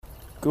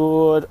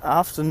Good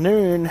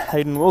afternoon,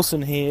 Hayden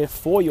Wilson here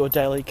for your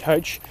Daily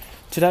Coach.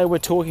 Today we're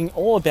talking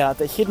all about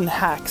the hidden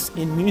hacks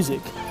in music.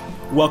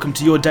 Welcome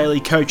to your Daily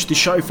Coach, the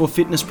show for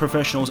fitness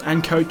professionals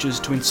and coaches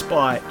to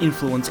inspire,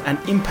 influence and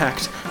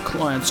impact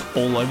clients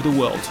all over the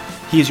world.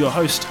 Here's your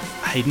host,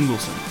 Hayden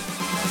Wilson.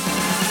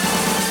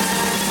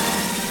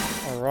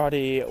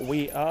 Alrighty,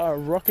 we are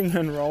rocking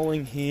and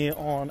rolling here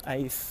on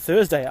a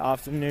Thursday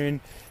afternoon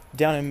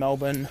down in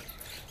Melbourne,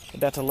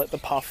 about to let the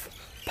pup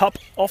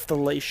off the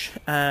leash.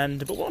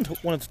 But what I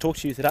wanted to talk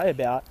to you today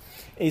about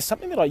is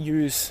something that I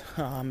use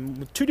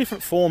with two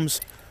different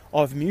forms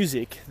of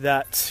music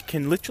that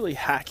can literally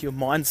hack your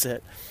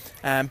mindset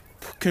and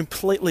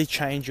completely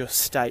change your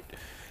state.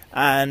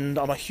 And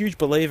I'm a huge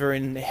believer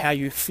in how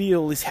you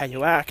feel is how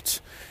you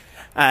act.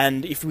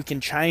 And if we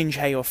can change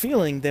how you're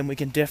feeling, then we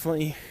can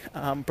definitely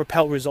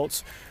propel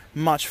results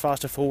much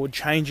faster forward,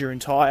 change your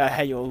entire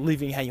how you're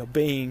living, how you're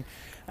being,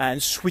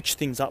 and switch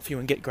things up for you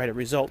and get greater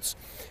results.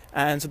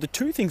 And so the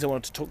two things I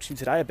wanted to talk to you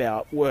today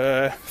about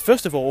were,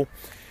 first of all,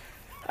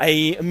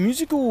 a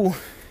musical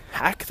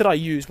hack that I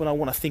use when I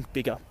want to think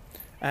bigger.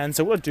 And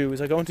so what I do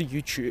is I go into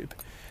YouTube,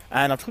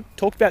 and I've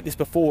talked about this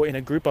before in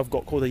a group I've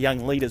got called the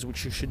Young Leaders,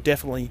 which you should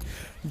definitely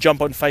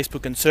jump on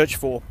Facebook and search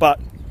for. But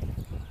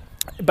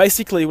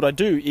basically what I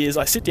do is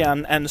I sit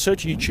down and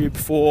search YouTube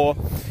for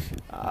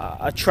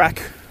a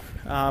track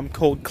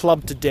called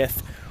Club to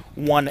Death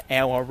 1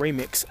 hour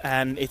remix,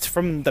 and it's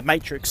from The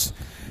Matrix.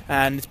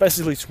 And it's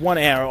basically 1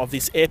 hour of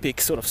this epic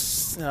sort of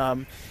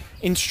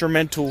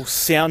instrumental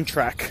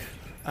soundtrack.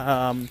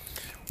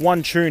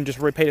 One tune just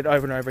repeated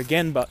over and over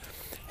again, but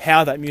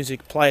how that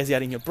music plays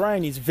out in your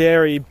brain is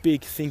very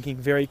big thinking,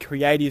 very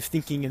creative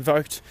thinking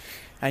invoked.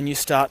 And you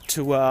start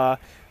to, I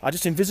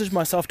just envisage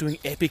myself doing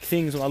epic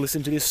things when I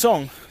listen to this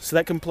song. So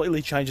that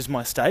completely changes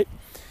my state.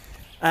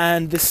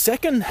 And the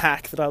second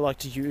hack that I like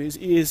to use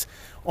is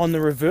on the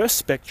reverse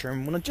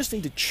spectrum, when I just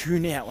need to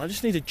tune out, when I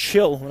just need to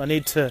chill, when I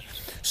need to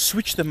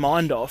switch the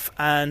mind off.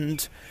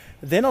 And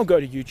then I'll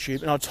go to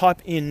YouTube and I'll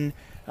type in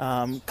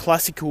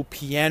classical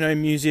piano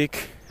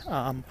music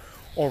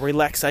or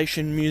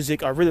relaxation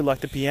music. I really like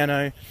the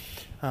piano.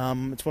 It's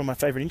one of my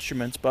favorite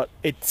instruments, but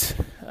it's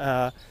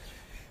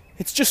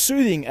just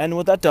soothing. And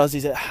what that does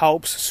is it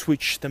helps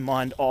switch the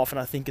mind off. And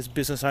I think as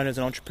business owners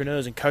and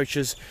entrepreneurs and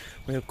coaches,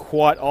 we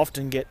quite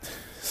often get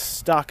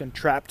stuck and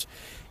trapped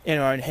in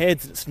our own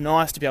heads. It's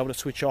nice to be able to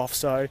switch off.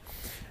 So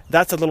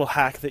that's a little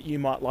hack that you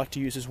might like to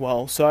use as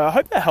well. So I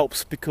hope that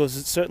helps, because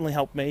it certainly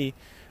helped me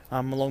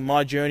along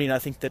my journey. And I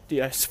think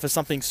that for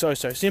something so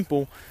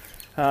simple,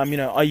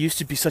 I used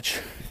to be such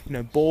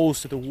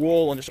balls to the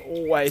wall and just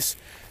always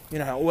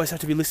have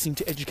to be listening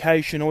to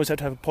education, always have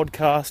to have a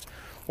podcast,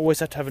 always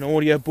have to have an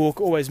audio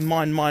book, always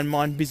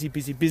mind,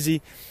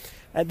 busy.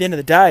 At the end of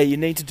the day, you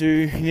need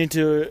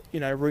to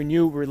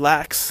renew,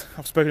 relax.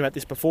 I've spoken about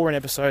this before in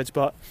episodes,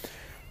 but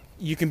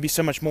you can be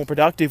so much more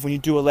productive when you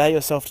do allow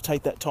yourself to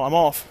take that time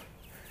off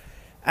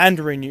and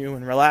renew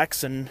and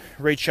relax and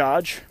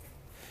recharge.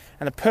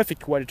 And the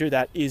perfect way to do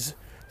that is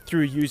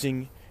through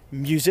using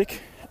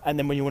music. And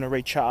then when you want to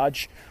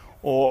recharge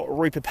or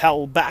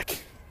repropel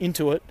back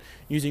into it,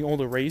 using all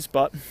the re's.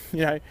 But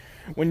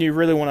when you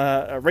really want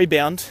to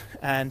rebound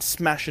and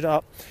smash it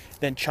up,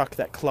 then chuck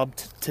that Club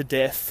to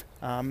Death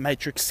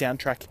Matrix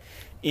soundtrack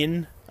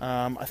in.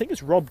 I think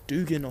it's Rob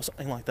Dugan or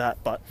something like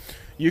that, but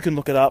you can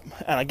look it up,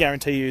 and I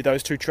guarantee you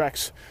those two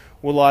tracks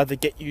will either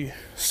get you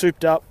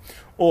souped up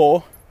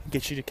or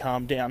get you to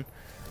calm down.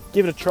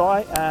 Give it a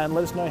try and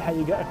let us know how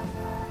you go.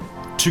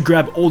 To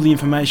grab all the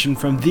information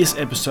from this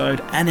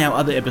episode and our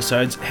other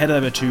episodes, head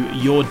over to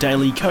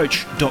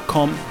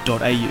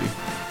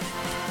yourdailycoach.com.au.